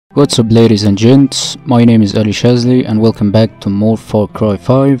What's up ladies and gents, my name is TheTacticalShazli and welcome back to more Far Cry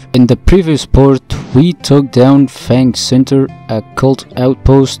 5. In the previous part we took down Fangs Center, a cult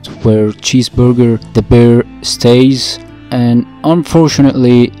outpost where Cheeseburger the bear stays, and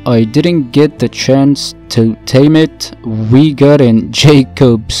unfortunately I didn't get the chance to tame it. We got in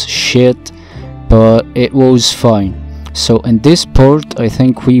Jacob's shit, but it was fine. So in this part I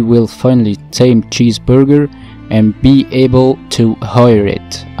think we will finally tame Cheeseburger and be able to hire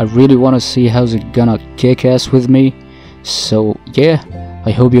it. I really want to see how's it gonna kick ass with me. So yeah,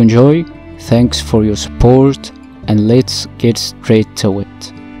 I hope you enjoy. Thanks for your support and let's get straight to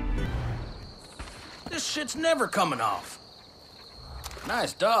it. This shit's never coming off.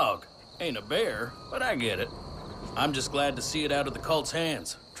 Nice dog. Ain't a bear, but I get it. I'm just glad to see it out of the cult's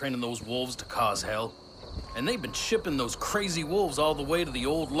hands, training those wolves to cause hell. And they've been shipping those crazy wolves all the way to the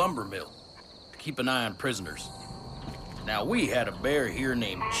old lumber mill to keep an eye on prisoners. Now, we had a bear here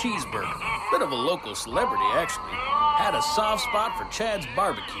named Cheeseburger, bit of a local celebrity actually, had a soft spot for Chad's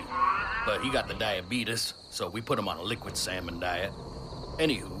barbecue, but he got the diabetes, so we put him on a liquid salmon diet.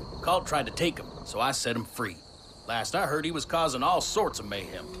 Anywho, Cult tried to take him, so I set him free. Last I heard, he was causing all sorts of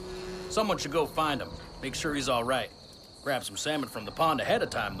mayhem. Someone should go find him, make sure he's all right. Grab some salmon from the pond ahead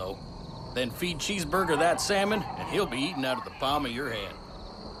of time, though. Then feed Cheeseburger that salmon, and he'll be eating out of the palm of your hand.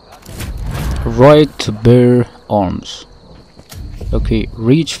 Right to bear arms. Okay,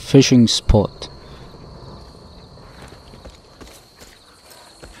 reach fishing spot.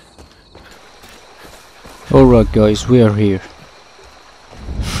 Alright guys, we are here.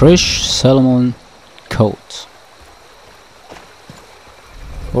 Fresh salmon coat.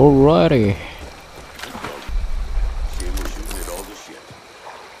 Alrighty.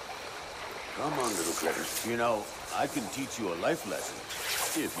 Come on, little critters. You know, I can teach you a life lesson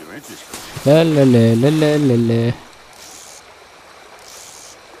if you're interested. La la la la la la la.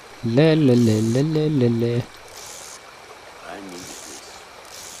 La la la la la la la. I needed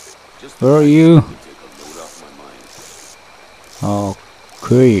this. Just Where are you? take a load off my mind.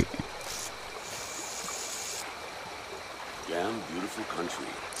 Okay. Damn beautiful country.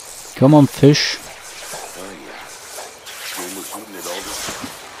 Come on, fish. Oh yeah. Game was shooting at all this.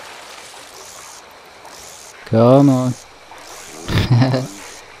 Come on.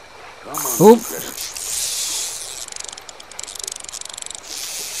 Come on, Oh. little critters.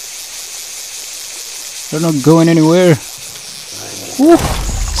 They're not going anywhere. Woo.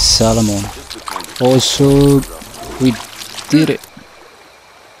 Salmon. Also, we did it.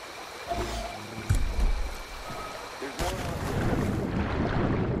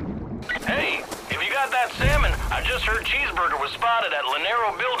 Hey, if you got that salmon, I just heard Cheeseburger was spotted at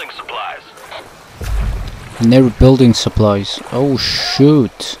Lanero Building Supplies. Never building supplies. Oh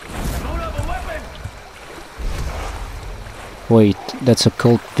shoot. Wait, that's a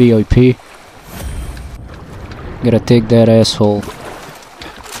cult VIP. Gotta take that asshole.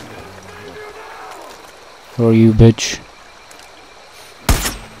 Who are you, bitch?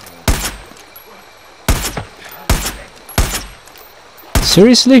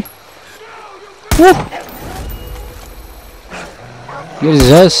 Seriously? Woo! Get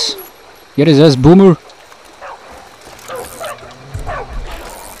his ass. Get his ass, boomer.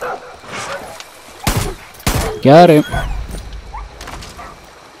 Got him.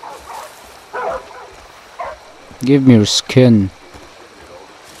 Give me your skin.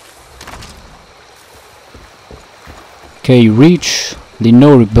 Okay, reach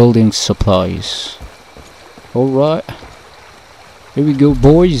Lenore building supplies. Alright. Here we go,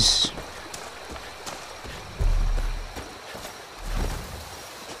 boys.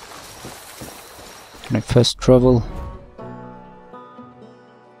 Can I fast travel?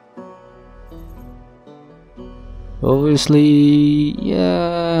 Obviously,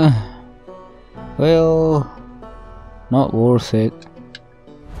 yeah. Well, not worth it.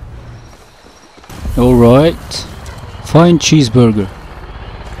 Alright. Find Cheeseburger.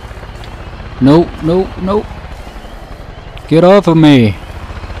 No, no, no. Get off of me.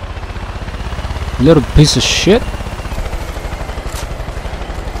 Little piece of shit.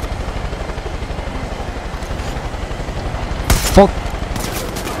 Fuck.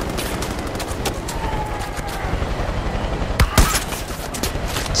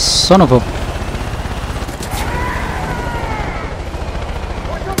 Son of a...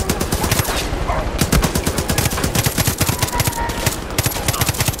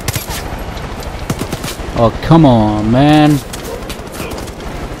 Oh, come on, man.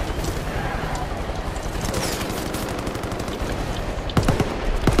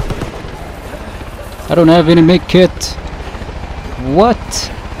 I don't have any med kit. What?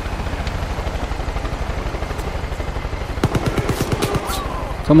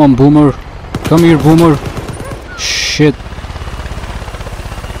 Come on, Boomer. Come here, Boomer. Shit.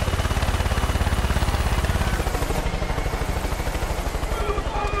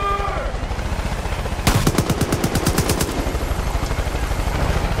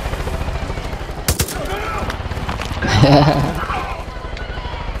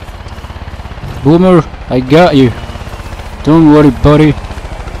 Boomer, I got you. Don't worry, buddy.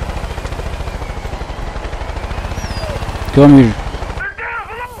 Come here.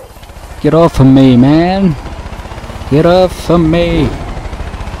 Get off of me, man. Get off of me.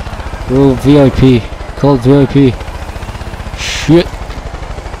 Oh, VIP. Called VIP. Shit.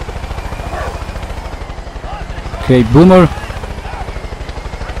 Okay, Boomer.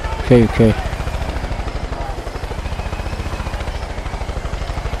 Okay.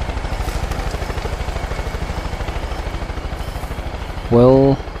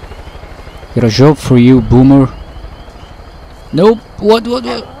 Well, got a job for you, Boomer. Nope. What?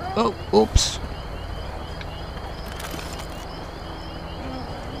 Oh, oops.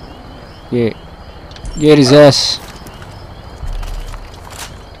 Yeah. Get his ass.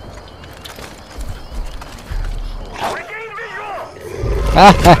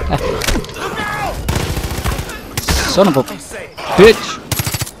 Son of a bitch.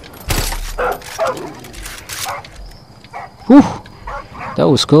 Whew. That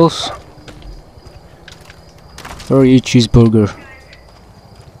was close. Where are you, Cheeseburger?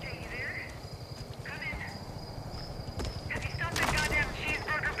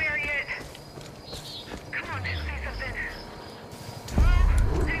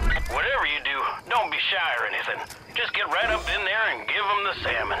 Whatever you do, don't be shy or anything. Just get right up in there and give him the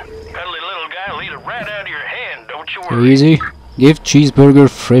salmon. Cuddly little guy will eat it right out of your hand, don't you worry. Easy. Give Cheeseburger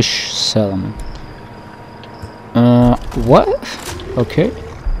fresh salmon. What? Okay.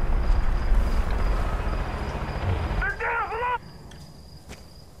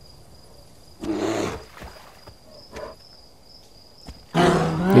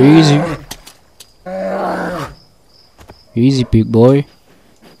 Easy. Easy, big boy.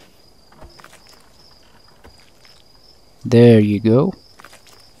 There you go.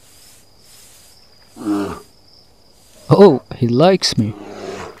 Oh, he likes me.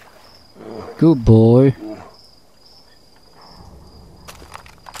 Good boy.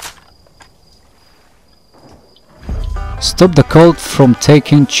 Stop the cult from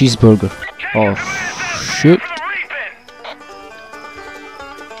taking Cheeseburger. Oh, shit.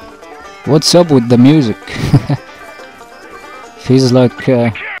 What's up with the music? Feels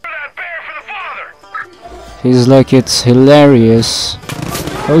like it's hilarious.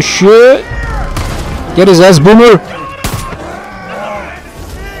 Oh shit! Get his ass, Boomer!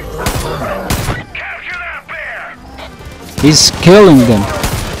 He's killing them.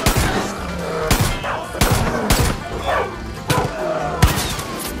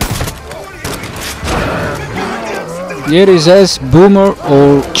 Get his ass, Boomer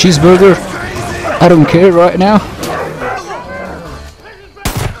or Cheeseburger. I don't care right now.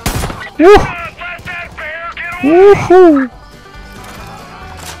 Woo! Woohoo!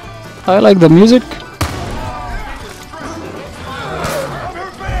 I like the music.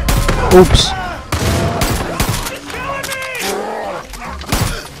 Oops.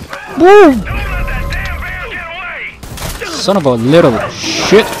 Woo! Son of a little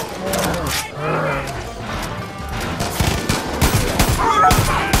shit.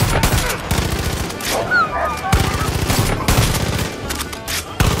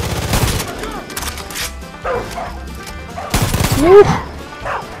 Woo!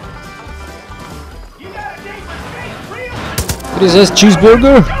 What is this,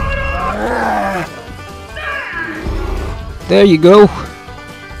 Cheeseburger? There you go.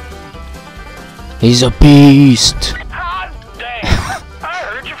 He's a beast. Hot damn! I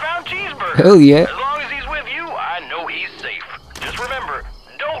heard you found Cheeseburger. Hell yeah. As long as he's with you, I know he's safe. Just remember,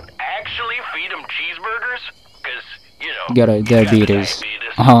 don't actually feed him cheeseburgers, cause you know. Got a diabetes.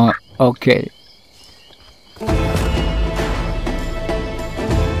 Okay.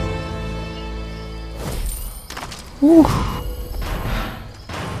 Whew.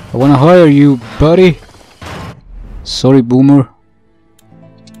 I wanna hire you, buddy. Sorry, Boomer.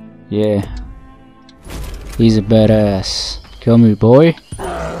 Yeah. He's a badass. Come here, boy.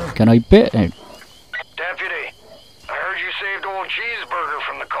 Can I bet him? Deputy, I heard you saved old Cheeseburger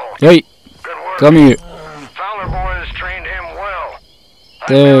from the cult. Hey, Good work. come here. Fowler boys trained him well.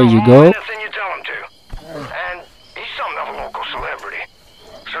 There you go. Anything you tell him to. And he's something of a local celebrity.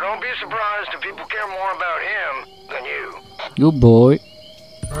 So don't be surprised if people care more about him than you. Good boy.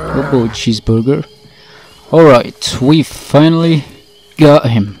 Good boy, Cheeseburger. Alright, we finally got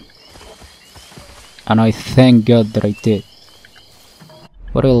him. And I thank God that I did.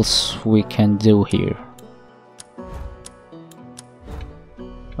 What else we can do here?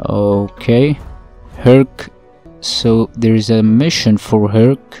 Okay, Herc. So there's a mission for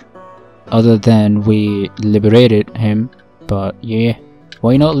Herc, other than we liberated him. But yeah,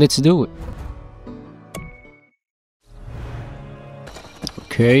 why not? Let's do it.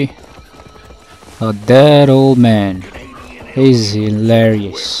 Okay. Oh, that old man. He's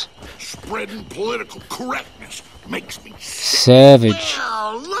hilarious. Spreading political correctness makes me Savage.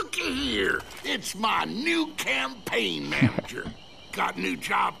 Well, looky here. It's my new campaign manager. Got a new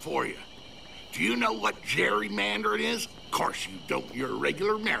job for you. Do you know what gerrymandering is? Of course you don't. You're a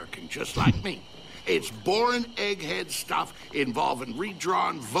regular American, just like me. It's boring egghead stuff involving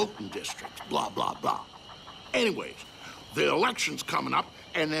redrawn voting districts, blah, blah, blah. Anyways, the election's coming up,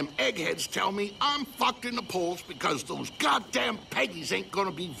 and them eggheads tell me I'm fucked in the polls because those goddamn Peggies ain't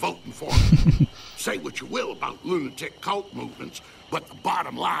gonna be voting for me. Say what you will about lunatic cult movements, but the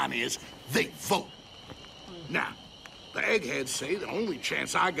bottom line is they vote. Now, the eggheads say the only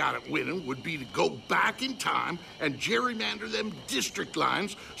chance I got at winning would be to go back in time and gerrymander them district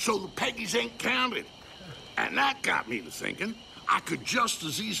lines so the Peggies ain't counted. And that got me to thinking I could just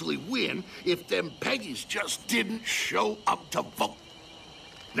as easily win if them Peggies just didn't show up to vote.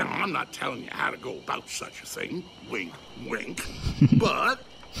 Now, I'm not telling you how to go about such a thing, wink, wink, but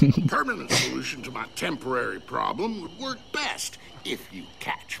a permanent solution to my temporary problem would work best, if you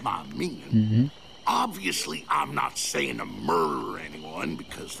catch my meaning. Obviously, I'm not saying to murder anyone,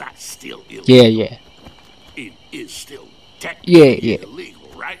 because that's still illegal. Yeah. It is still technically Yeah. illegal,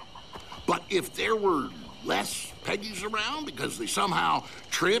 right? But if there were less Peggies around because they somehow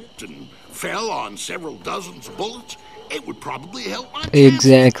tripped and fell on several dozens of bullets, it would probably help my chances.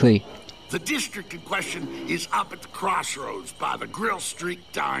 Exactly. The district in question is up at the crossroads by the Grill Street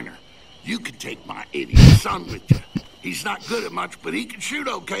Diner. You could take my idiot son with you. He's not good at much, but he can shoot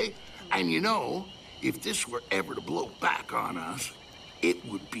okay. And you know, if this were ever to blow back on us, it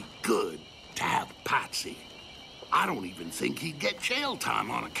would be good to have Patsy. I don't even think he'd get jail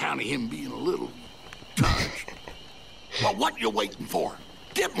time on account of him being a little touched. Well, what you waiting for?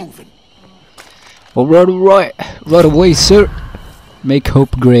 Get moving. Alright, right away, sir. Make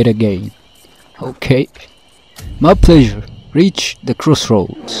hope great again. Okay. My pleasure. Reach the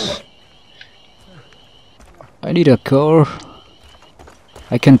crossroads. I need a car.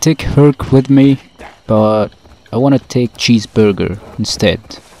 I can take Herc with me, but I want to take Cheeseburger instead.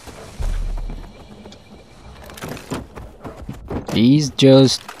 He's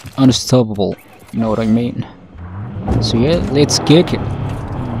just unstoppable, you know what I mean? So yeah, let's kick it.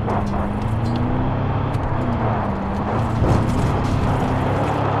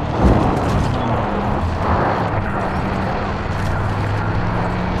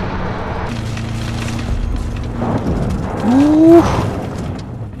 Ooh.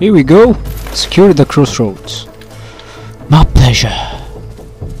 Here we go. Secure the crossroads. My pleasure.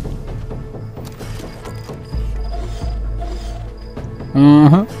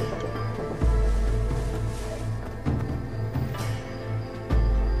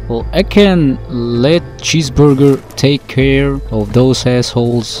 Well, I can let Cheeseburger take care of those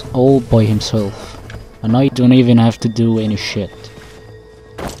assholes all by himself, and I don't even have to do any shit.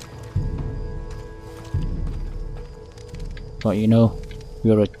 But you know,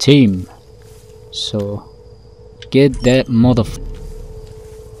 we're a team, so get that motherfucker.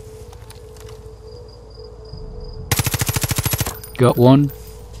 Got one.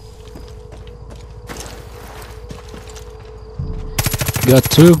 Got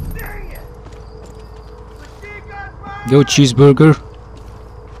two. Go Cheeseburger.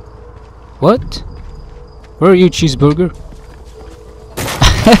 What? Where are you, Cheeseburger?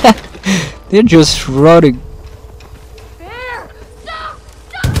 They're just running.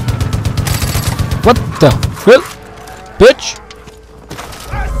 What the hell? Bitch!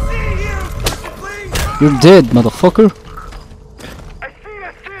 You're dead, motherfucker.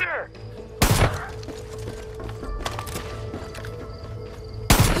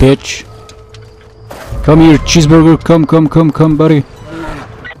 Bitch. Come here, Cheeseburger. Come, buddy.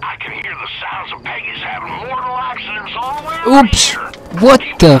 I can hear the sounds of Peggy's having mortal accidents all the way around Oops! here. What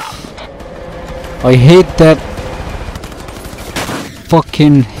the I hate that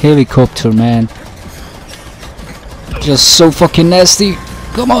fucking helicopter, man. Just so fucking nasty.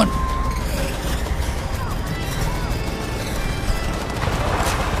 Come on.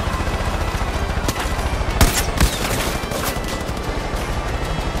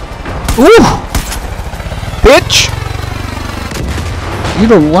 Ooh! Bitch! You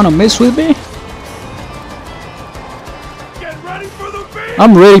don't wanna mess with me? Get ready for the beat!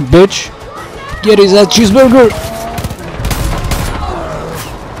 I'm ready, bitch. Get his ass, Cheeseburger.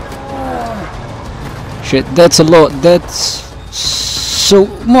 Shit, that's a lot. That's so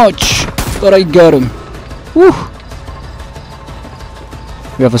much. But I got him. Woo!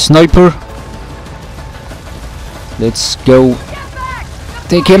 We have a sniper. Let's go.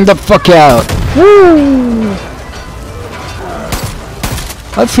 Take him the fuck out. Woo!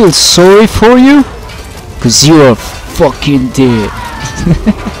 I feel sorry for you, cause you are fucking dead.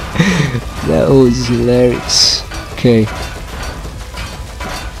 That was hilarious. Okay.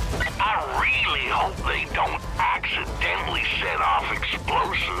 I really hope they don't accidentally set off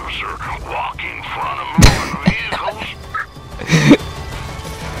explosives or walk in front of moving vehicles.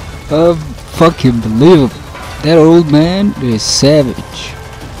 Fucking believable. That old man is savage.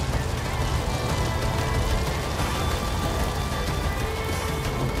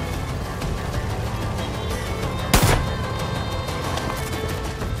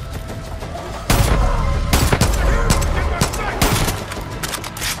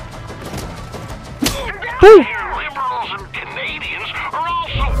 Liberals and Canadians are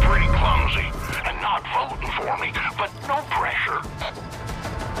also pretty clumsy and not voting for me, but no pressure.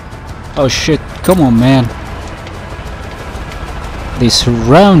 Oh shit, come on man. They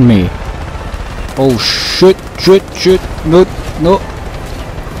surround me. Oh shit, no,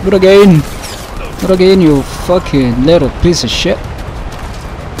 not again, you fucking little piece of shit.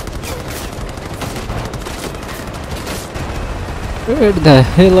 Where the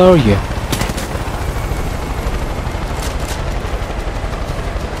hell are you?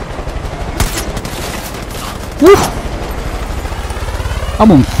 Woo!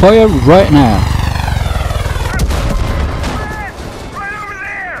 I'm on fire right now. Right over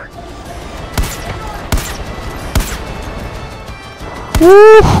there!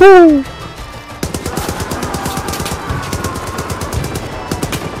 Woohoo!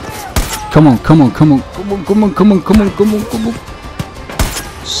 Come on.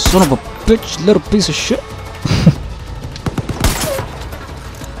 Son of a bitch, little piece of shit.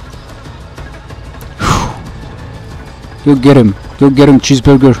 Go get him,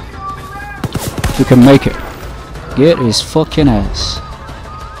 Cheeseburger. You can make it. Get his fucking ass.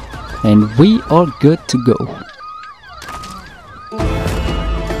 And we are good to go.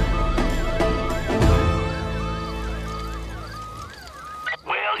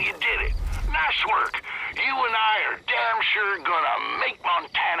 Well, you did it. Nice work. You and I are damn sure gonna make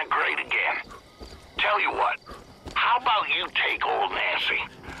Montana great again. Tell you what, how about you take old Nancy?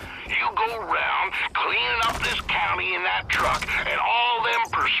 You go around cleaning up this county in that truck, and all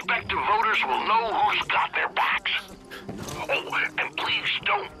them prospective voters will know who's got their backs. Oh, and please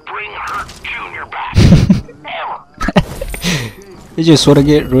don't bring Hurt Jr. back. Ever. He just want to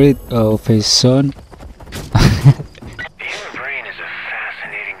get rid of his son. The human brain is a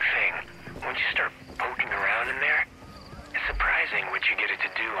fascinating thing. Once you start poking around in there, it's surprising what you get it to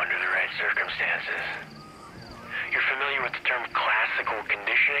do under the right circumstances. You're familiar with the term classical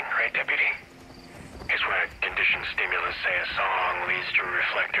conditioning, right, Deputy? It's when a conditioned stimulus, say a song, leads to a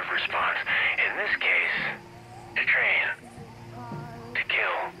reflective response. In this case, to train, to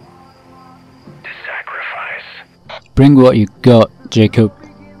kill, to sacrifice. Bring what you got, Jacob.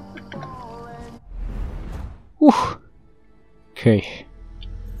 Whew. Okay.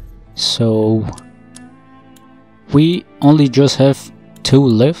 So we only just have 2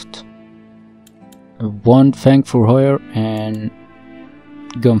 left. 1 Fang for hire and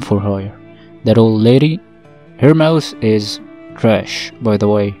gun for hire. That old lady, her mouse is trash, by the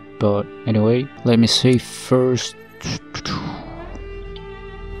way. But anyway, let me see first. This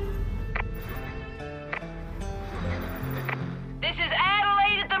is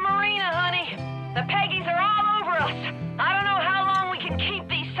Adelaide at the marina, honey. The Peggies are all over us. I don't know how long we can keep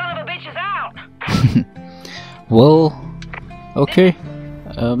these son of a bitches out. Well, okay.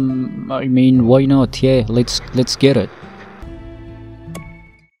 I mean, why not? Yeah, let's get it.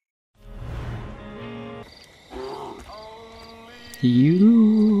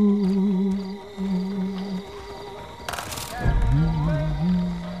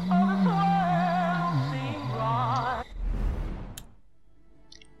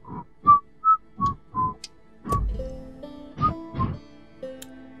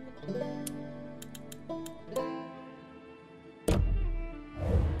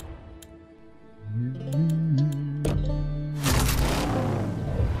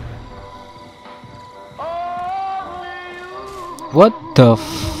 What the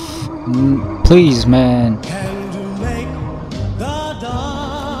please, man.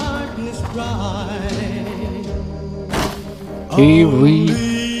 Here we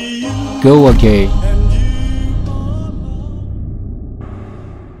go again.